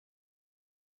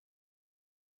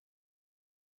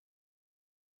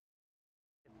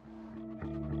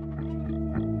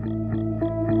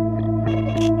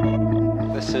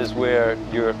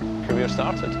how your career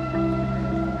started.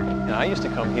 I used to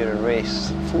come here and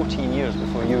race 14 years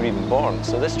before you were even born,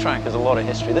 so this track has a lot of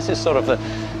history. This is sort of the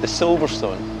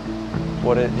Silverstone,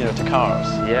 to cars.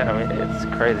 Yeah, I mean, it's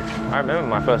crazy. I remember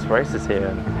my first races here,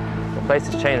 and the place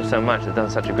has changed so much. They've done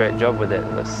such a great job with it.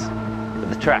 But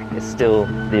the track is still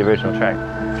the original track.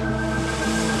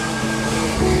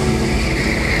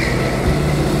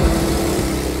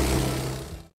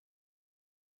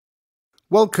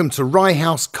 Welcome to Rye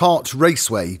House Kart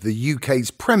Raceway, the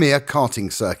UK's premier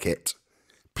karting circuit.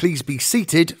 Please be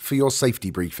seated for your safety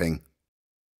briefing.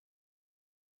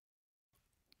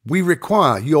 We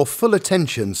require your full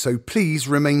attention, so please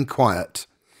remain quiet.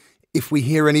 If we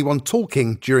hear anyone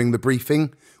talking during the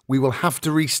briefing, we will have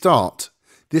to restart.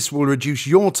 This will reduce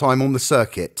your time on the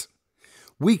circuit.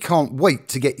 We can't wait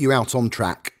to get you out on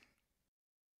track.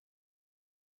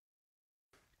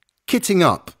 Kitting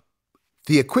up.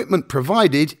 The equipment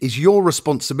provided is your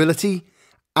responsibility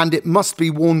and it must be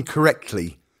worn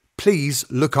correctly. Please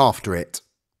look after it.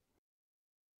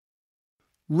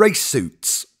 Race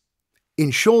suits.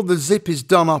 Ensure the zip is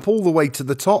done up all the way to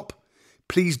the top.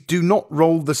 Please do not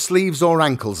roll the sleeves or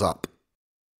ankles up.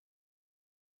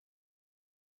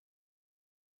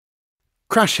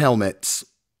 Crash helmets.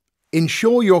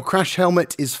 Ensure your crash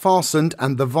helmet is fastened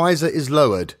and the visor is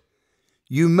lowered.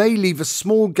 You may leave a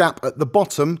small gap at the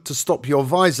bottom to stop your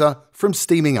visor from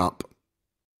steaming up.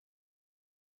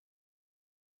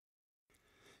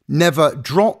 Never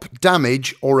drop,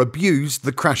 damage or abuse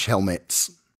the crash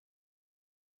helmets.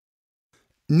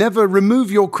 Never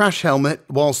remove your crash helmet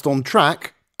whilst on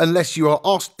track unless you are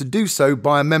asked to do so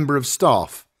by a member of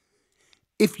staff.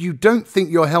 If you don't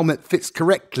think your helmet fits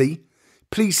correctly,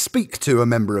 please speak to a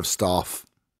member of staff.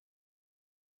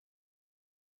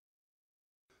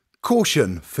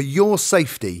 Caution for your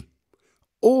safety.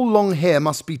 All long hair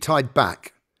must be tied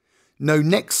back. No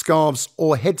neck scarves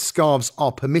or head scarves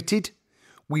are permitted.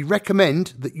 We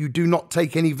recommend that you do not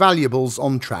take any valuables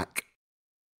on track.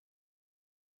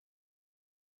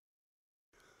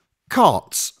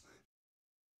 Karts.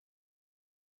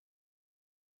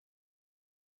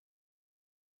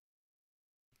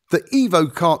 The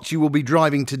Evo karts you will be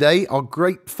driving today are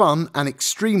great fun and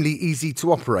extremely easy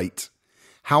to operate.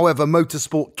 However,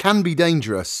 motorsport can be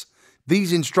dangerous.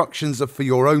 These instructions are for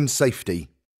your own safety.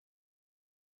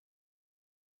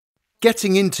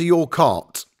 Getting into your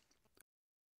kart.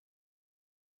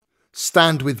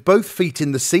 Stand with both feet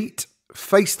in the seat,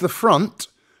 face the front,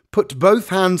 put both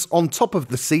hands on top of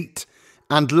the seat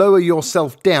and lower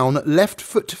yourself down left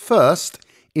foot first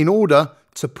in order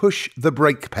to push the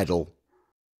brake pedal.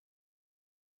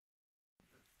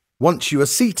 Once you are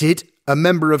seated, a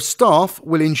member of staff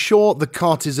will ensure the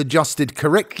kart is adjusted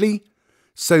correctly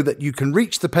so that you can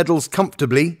reach the pedals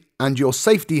comfortably and your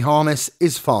safety harness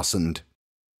is fastened.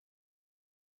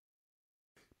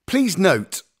 Please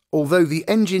note, although the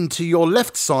engine to your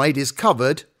left side is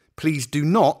covered, please do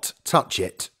not touch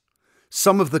it.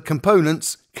 Some of the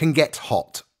components can get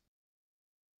hot.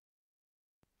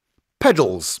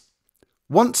 Pedals.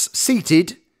 Once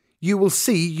seated, you will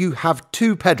see you have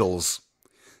two pedals.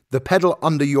 The pedal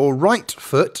under your right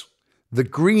foot, the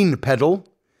green pedal,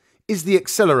 is the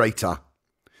accelerator.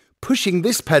 Pushing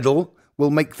this pedal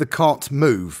will make the kart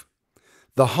move.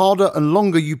 The harder and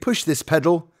longer you push this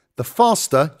pedal, the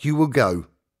faster you will go.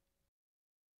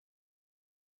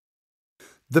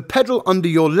 The pedal under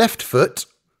your left foot,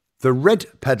 the red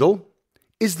pedal,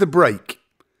 is the brake.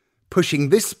 Pushing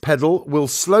this pedal will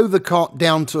slow the kart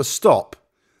down to a stop.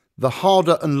 The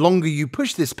harder and longer you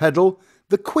push this pedal,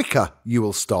 the quicker you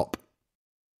will stop.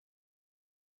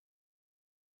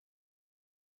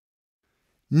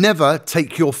 Never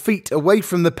take your feet away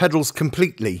from the pedals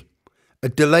completely. A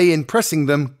delay in pressing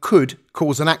them could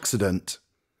cause an accident.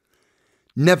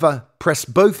 Never press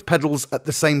both pedals at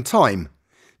the same time.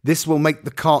 This will make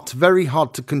the kart very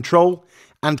hard to control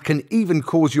and can even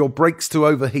cause your brakes to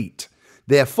overheat.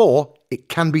 Therefore, it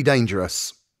can be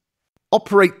dangerous.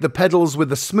 Operate the pedals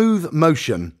with a smooth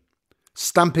motion.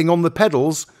 Stamping on the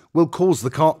pedals will cause the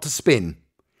kart to spin.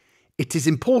 It is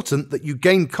important that you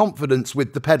gain confidence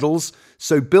with the pedals,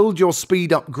 so build your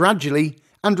speed up gradually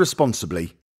and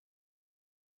responsibly.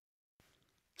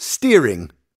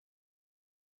 Steering.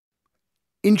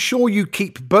 Ensure you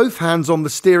keep both hands on the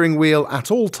steering wheel at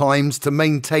all times to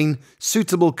maintain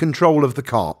suitable control of the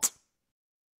kart.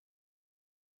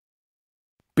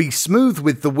 Be smooth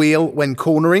with the wheel when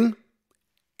cornering.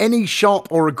 Any sharp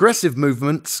or aggressive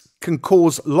movements can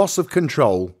cause loss of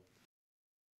control.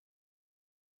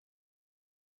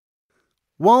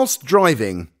 Whilst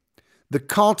driving, the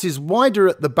kart is wider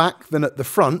at the back than at the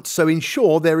front, so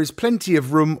ensure there is plenty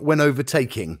of room when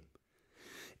overtaking.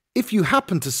 If you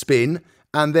happen to spin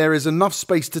and there is enough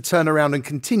space to turn around and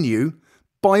continue,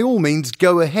 by all means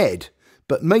go ahead,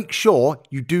 but make sure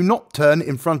you do not turn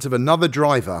in front of another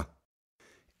driver.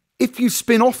 If you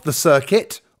spin off the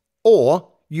circuit or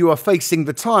you are facing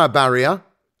the tyre barrier,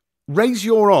 raise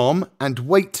your arm and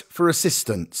wait for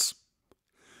assistance.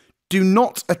 Do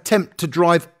not attempt to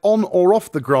drive on or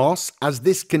off the grass, as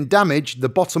this can damage the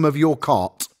bottom of your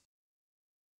kart.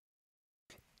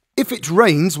 If it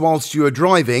rains whilst you are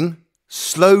driving,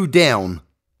 slow down.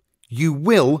 You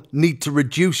will need to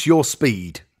reduce your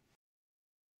speed.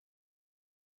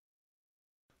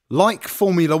 Like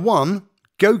Formula 1,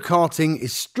 go-karting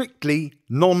is strictly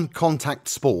non-contact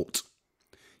sport.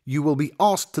 You will be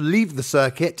asked to leave the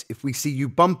circuit if we see you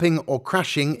bumping or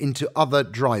crashing into other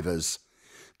drivers.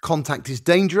 Contact is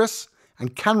dangerous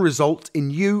and can result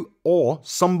in you or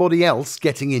somebody else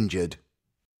getting injured.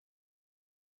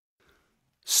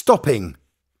 Stopping.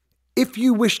 If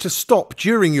you wish to stop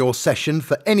during your session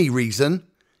for any reason,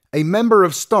 a member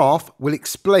of staff will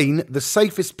explain the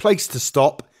safest place to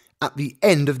stop at the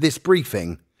end of this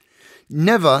briefing.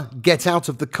 Never get out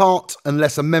of the kart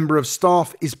unless a member of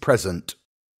staff is present.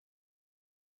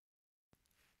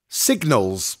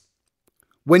 Signals.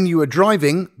 When you are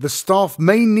driving, the staff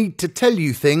may need to tell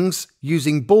you things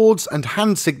using boards and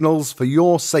hand signals for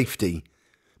your safety.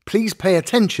 Please pay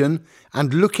attention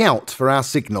and look out for our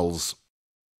signals.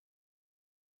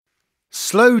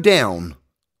 Slow down.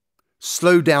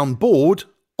 Slow down board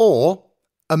or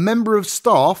a member of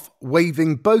staff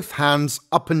waving both hands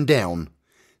up and down.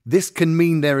 This can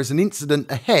mean there is an incident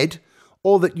ahead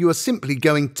or that you are simply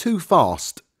going too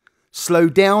fast. Slow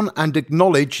down and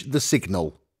acknowledge the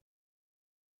signal.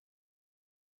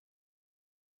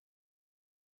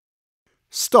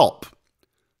 Stop.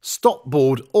 Stop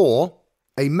board or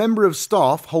a member of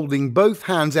staff holding both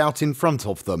hands out in front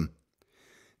of them.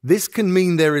 This can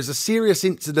mean there is a serious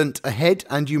incident ahead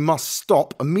and you must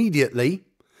stop immediately,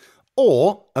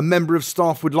 or a member of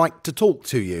staff would like to talk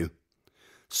to you.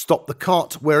 Stop the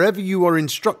kart wherever you are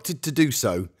instructed to do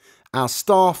so. Our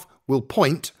staff will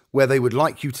point where they would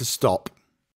like you to stop.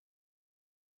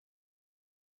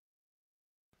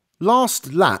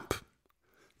 Last lap.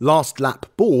 Last lap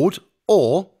board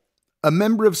or a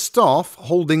member of staff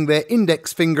holding their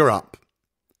index finger up.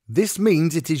 This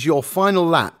means it is your final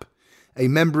lap. A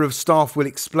member of staff will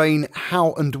explain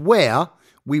how and where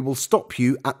we will stop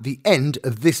you at the end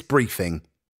of this briefing.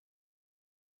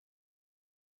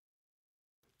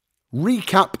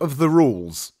 Recap of the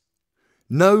rules.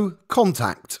 No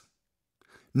contact.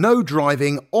 No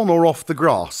driving on or off the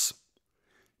grass.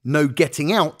 No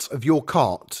getting out of your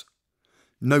kart.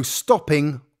 No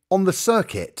stopping on the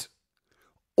circuit.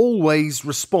 Always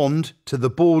respond to the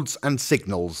boards and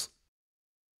signals.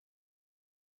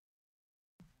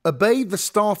 Obey the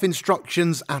staff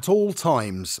instructions at all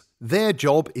times. Their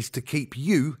job is to keep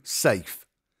you safe.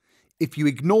 If you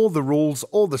ignore the rules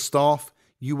or the staff,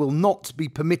 you will not be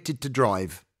permitted to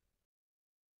drive.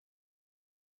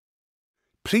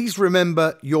 Please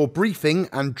remember your briefing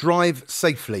and drive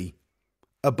safely.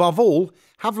 Above all,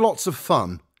 have lots of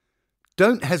fun.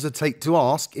 Don't hesitate to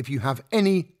ask if you have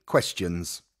any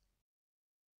questions.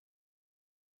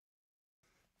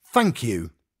 Thank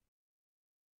you.